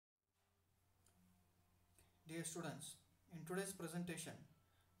Dear students, in today's presentation,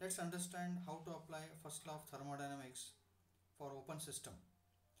 let's understand how to apply first law of thermodynamics for open system.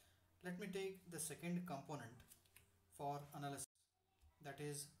 Let me take the second component for analysis, that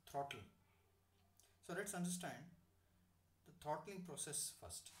is throttle. So let's understand the throttling process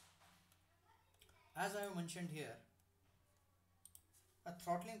first. As I have mentioned here, a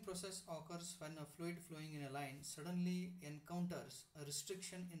throttling process occurs when a fluid flowing in a line suddenly encounters a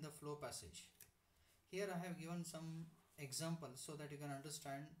restriction in the flow passage. Here I have given some examples so that you can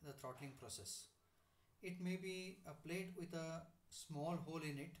understand the throttling process. It may be a plate with a small hole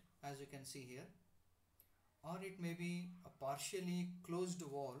in it, as you can see here, or it may be a partially closed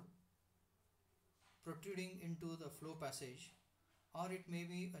wall protruding into the flow passage, or it may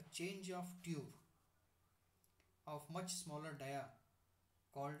be a change of tube of much smaller dia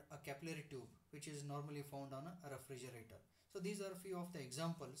called a capillary tube, which is normally found on a refrigerator. So these are a few of the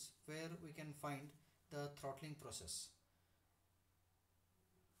examples where we can find the throttling process.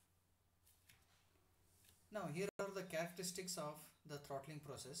 Now here are the characteristics of the throttling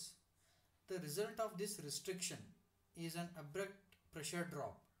process. The result of this restriction is an abrupt pressure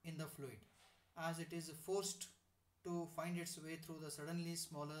drop in the fluid as it is forced to find its way through the suddenly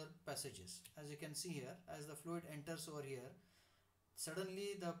smaller passages. As you can see here, as the fluid enters over here,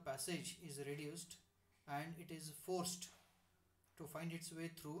 suddenly the passage is reduced and it is forced to find its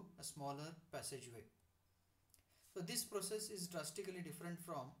way through a smaller passageway. So this process is drastically different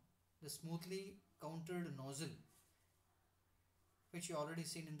from the smoothly countered nozzle, which you already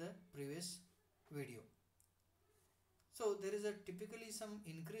seen in the previous video. So there is a typically some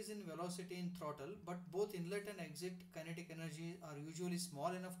increase in velocity in throttle, but both inlet and exit kinetic energy are usually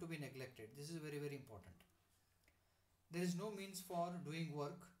small enough to be neglected. This is very important. There is no means for doing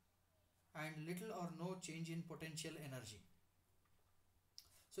work and little or no change in potential energy.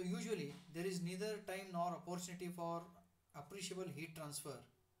 So usually there is neither time nor opportunity for appreciable heat transfer,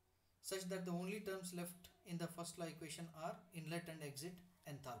 such that the only terms left in the first law equation are inlet and exit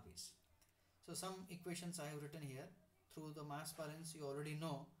enthalpies. So some equations I have written here. Through the mass balance, you already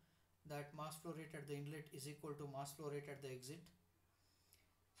know that mass flow rate at the inlet is equal to mass flow rate at the exit.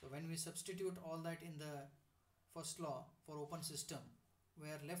 So when we substitute all that in the first law for open system, we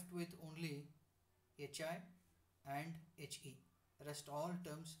are left with only HI and HE. Rest all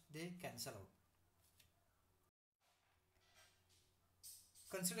terms, they cancel out.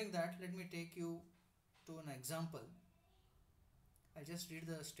 Considering that, let me take you to an example. I'll just read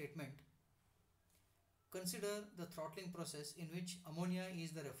the statement. Consider the throttling process in which ammonia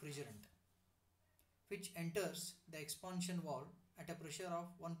is the refrigerant, which enters the expansion valve at a pressure of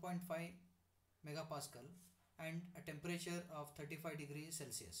 1.5 megapascal and a temperature of 35 degrees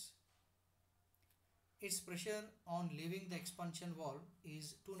Celsius. Its pressure on leaving the expansion valve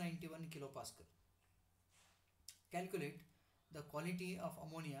is 291 kilopascal. Calculate the quality of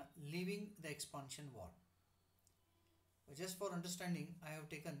ammonia leaving the expansion valve. Just for understanding, I have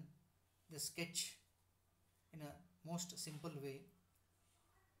taken the sketch in a most simple way.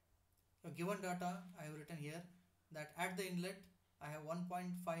 Given data, I have written here that at the inlet I have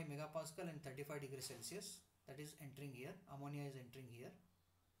 1.5 megapascal and 35 degrees Celsius, that is entering here, ammonia is entering here.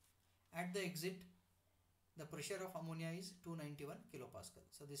 At the exit, the pressure of ammonia is 291 kilopascal.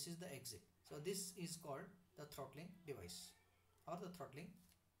 So this is the exit. So this is called the throttling device or the throttling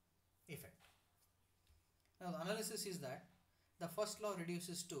effect. Now the analysis is that the first law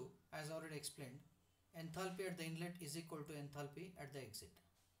reduces to, as already explained, enthalpy at the inlet is equal to enthalpy at the exit.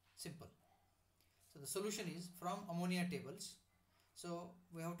 Simple. So the solution is from ammonia tables. So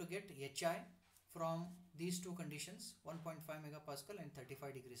we have to get HI from these two conditions, 1.5 megapascal and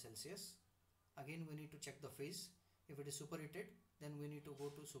 35 degrees Celsius. Again we need to check the phase. If it is superheated, then we need to go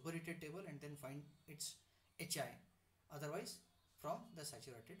to superheated table and then find its HI. Otherwise from the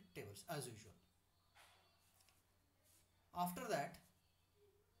saturated tables as usual. After that,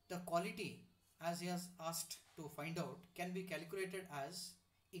 the quality, as he has asked to find out, can be calculated as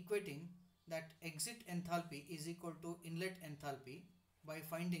equating that exit enthalpy is equal to inlet enthalpy by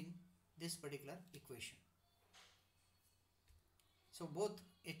finding this particular equation. So both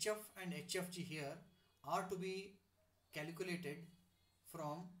HF and HFG here are to be calculated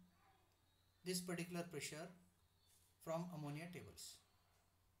from this particular pressure from ammonia tables.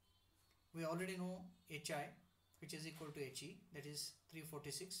 We already know HI, which is equal to HE, that is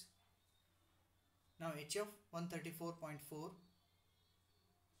 346. Now HF 134.4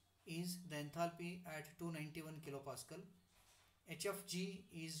 is the enthalpy at 291 kilopascal. HFG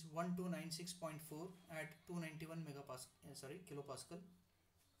is 1296.4 at 291 kilopascal.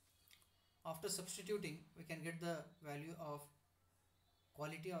 After substituting, we can get the value of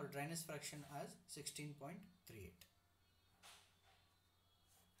quality or dryness fraction as 16.38.